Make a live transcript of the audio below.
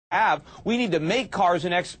have. We need to make cars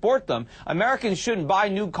and export them. Americans shouldn't buy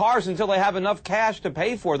new cars until they have enough cash to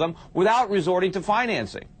pay for them without resorting to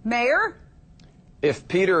financing. Mayor? If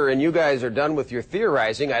Peter and you guys are done with your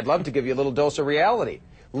theorizing, I'd love to give you a little dose of reality.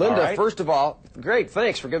 Linda, first of all, great,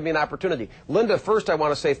 thanks for giving me an opportunity. Linda, first I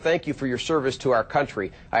want to say thank you for your service to our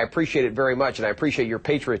country. I appreciate it very much, and I appreciate your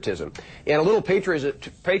patriotism. And a little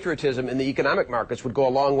patriotism in the economic markets would go a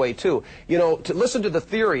long way, too. You know, to listen to the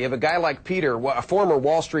theory of a guy like Peter, a former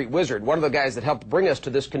Wall Street wizard, one of the guys that helped bring us to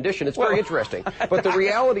this condition, it's very interesting. But the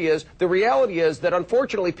reality is that,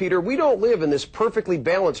 unfortunately, Peter, we don't live in this perfectly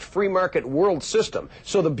balanced free market world system.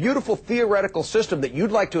 So the beautiful theoretical system that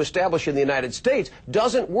you'd like to establish in the United States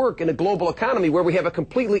doesn't work in a global economy where we have a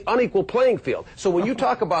completely unequal playing field. So when you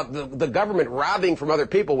talk about the government robbing from other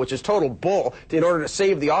people, which is total bull, in order to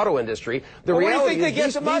save the auto industry, the reality is... Where do you think they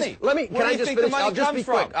get the money? Can I just finish?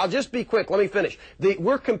 I'll just be quick. Let me finish.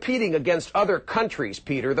 We're competing against other countries,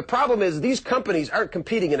 Peter. The problem is these companies aren't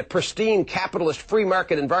competing in a pristine capitalist free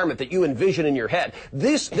market environment that you envision in your head.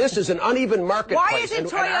 This is an uneven marketplace. Why isn't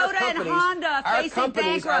Toyota and Honda facing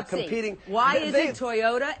bankruptcy? Why isn't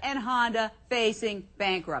Toyota and Honda facing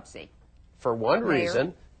bankruptcy? For one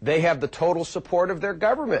reason, they have the total support of their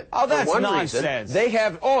government. Oh, that's For one nonsense. Reason, they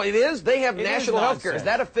have, it is? They have national health care. Is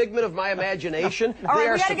that a figment of my imagination? All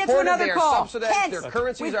right, we got to get to another they call. are subsidized, their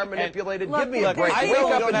currencies are manipulated. Look, Give me a break. I Wake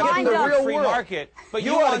up and get in the real world. Market, but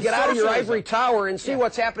you ought to get out of your ivory tower and see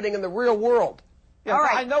what's happening in the real world. Yeah, all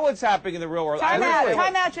right. I know what's happening in the real world. Time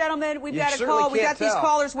out, gentlemen. We've got a call. We got these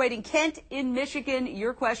callers waiting. Kent in Michigan,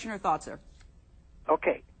 your question or thought, sir?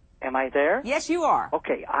 Okay. Am I there? Yes, you are.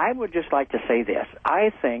 Okay. I would just like to say this.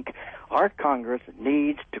 I think our Congress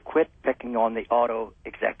needs to quit picking on the auto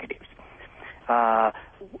executives. Flying...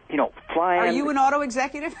 Are you an auto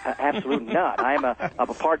executive? Absolutely not. I'm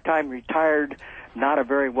a part-time retired, not a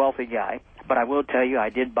very wealthy guy. But I will tell you,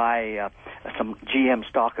 I did buy some GM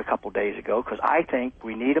stock a couple days ago because I think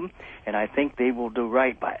we need them, and I think they will do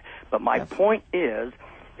right by it. But my point is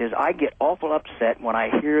I get awful upset when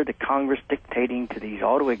I hear the Congress dictating to these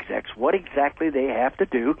auto execs what exactly they have to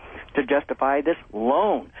do to justify this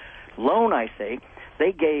loan. Loan, I say.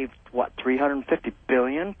 They gave, $350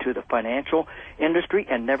 billion to the financial industry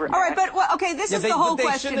and never... All right, but, this is the whole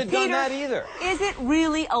question. Shouldn't have done that either. Is it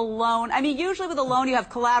really a loan? I mean, usually with a loan you have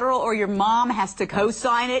collateral or your mom has to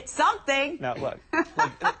co-sign it. Something. Now, look,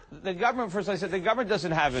 the government, first I said, the government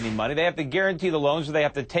doesn't have any money. They have to guarantee the loans or they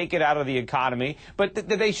have to take it out of the economy. But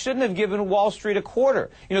they shouldn't have given Wall Street a quarter.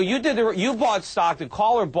 You know, you bought stock, the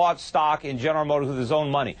caller bought stock in General Motors with his own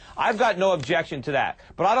money. I've got no objection to that.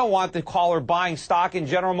 But I don't want the caller buying stock in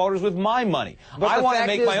General Motors with my money. I want to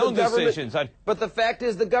make my own decisions. But the fact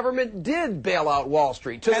is the government did bail out Wall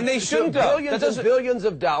Street. And they shouldn't have. Billions and billions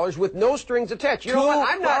of dollars with no strings attached. You know what?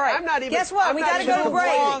 I'm not even... Guess what? We got to go to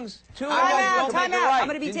break. Time out. I'm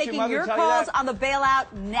going to be taking your calls on the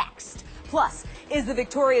bailout next. Plus, is the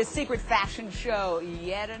Victoria's Secret fashion show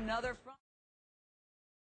yet another...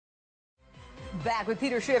 Back with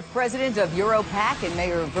Peter Schiff, president of Europac, and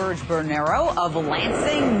Mayor Virg Bernero of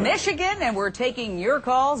Lansing, Michigan. And we're taking your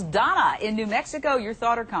calls. Donna in New Mexico, your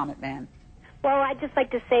thought or comment, man? Well, I'd just like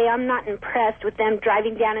to say I'm not impressed with them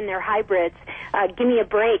driving down in their hybrids. Give me a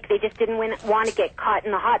break. They just didn't want to get caught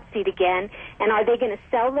in the hot seat again. And are they going to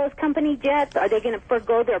sell those company jets? Are they going to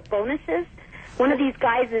forego their bonuses? One of these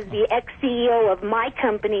guys is the ex-CEO of my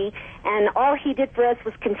company, and all he did for us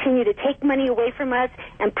was continue to take money away from us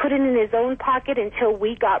and put it in his own pocket until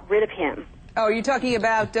we got rid of him. Oh, are you talking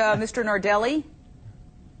about Mr. Nardelli?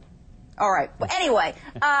 All right. Well, anyway,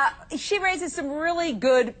 she raises some really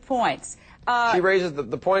good points. She raises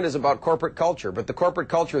the point is about corporate culture, but the corporate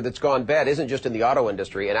culture that's gone bad isn't just in the auto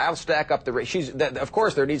industry. And I'll stack up the of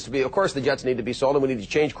course the jets need to be sold, and we need to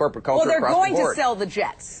change corporate culture across the board. Well, they're going to sell the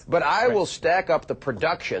jets. But I will stack up the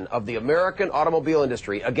production of the American automobile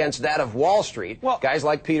industry against that of Wall Street. Well, guys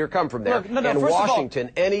like Peter come from there, and Washington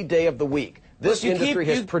any day of the week. This industry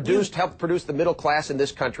has helped produce the middle class in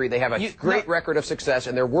this country. They have a great record of success,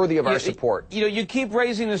 and they're worthy of our support. You keep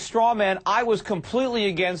raising the straw man. I was completely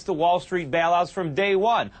against the Wall Street bailouts from day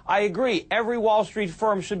one. I agree. Every Wall Street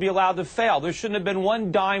firm should be allowed to fail. There shouldn't have been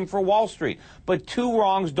one dime for Wall Street. But two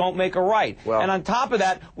wrongs don't make a right. Well, and on top of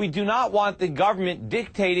that, we do not want the government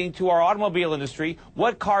dictating to our automobile industry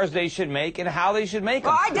what cars they should make and how they should make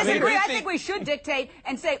them. Well, I disagree. I think we should dictate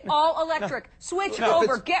and say all electric, switch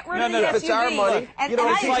over, get rid of the SUV. Money. And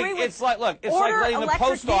it's like letting the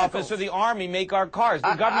post office or the army make our cars.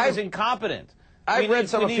 The government is incompetent. I've read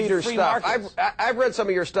some of Peter's stuff. I've read some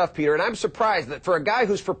of your stuff, Peter, and I'm surprised that for a guy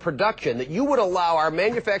who's for production, that you would allow our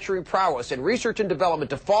manufacturing prowess and research and development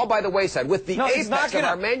to fall by the wayside with the apex of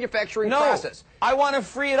our manufacturing process. I want to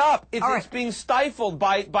free it up. It's being stifled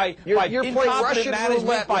by incompetent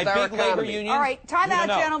management, by big labor unions. All right, time out,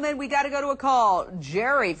 gentlemen. We got to go to a call.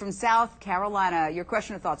 Jerry from South Carolina. Your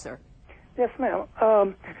question or thought, sir? Yes, ma'am.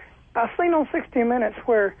 I've seen on 60 Minutes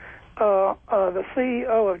where the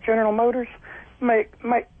CEO of General Motors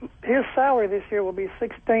his salary this year will be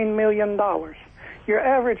 $16 million. Your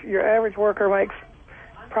average worker makes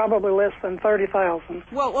probably less than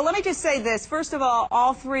 $30,000. Well, let me just say this. First of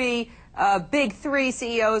all three big three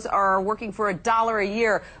CEOs are working for $1 a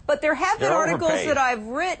year. But there have been articles that I've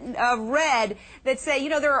read that say, you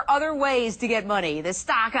know, there are other ways to get money. The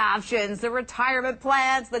stock options, the retirement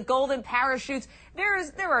plans, the golden parachutes.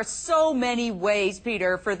 There are so many ways,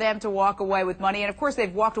 Peter, for them to walk away with money. And, of course,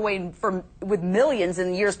 they've walked away with millions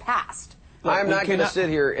in years past. I'm not going to sit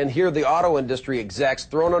here and hear the auto industry execs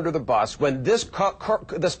thrown under the bus when this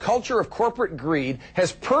culture of corporate greed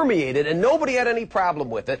has permeated and nobody had any problem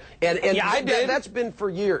with it. And yeah, I did. That's been for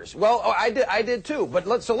years. Well, I did too. But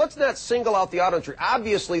let's not single out the auto industry.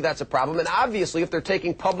 Obviously, that's a problem. And obviously, if they're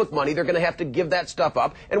taking public money, they're going to have to give that stuff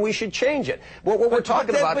up, and we should change it. What we're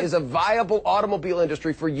talking about is a viable automobile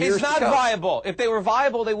industry for years to come. It's not viable. If they were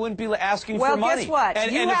viable, they wouldn't be asking for money. Well, guess what?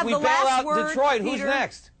 And if we bail out Detroit, who's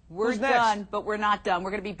next? We're done, but we're not done. We're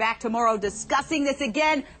going to be back tomorrow discussing this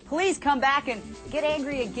again. Please come back and get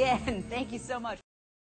angry again. Thank you so much.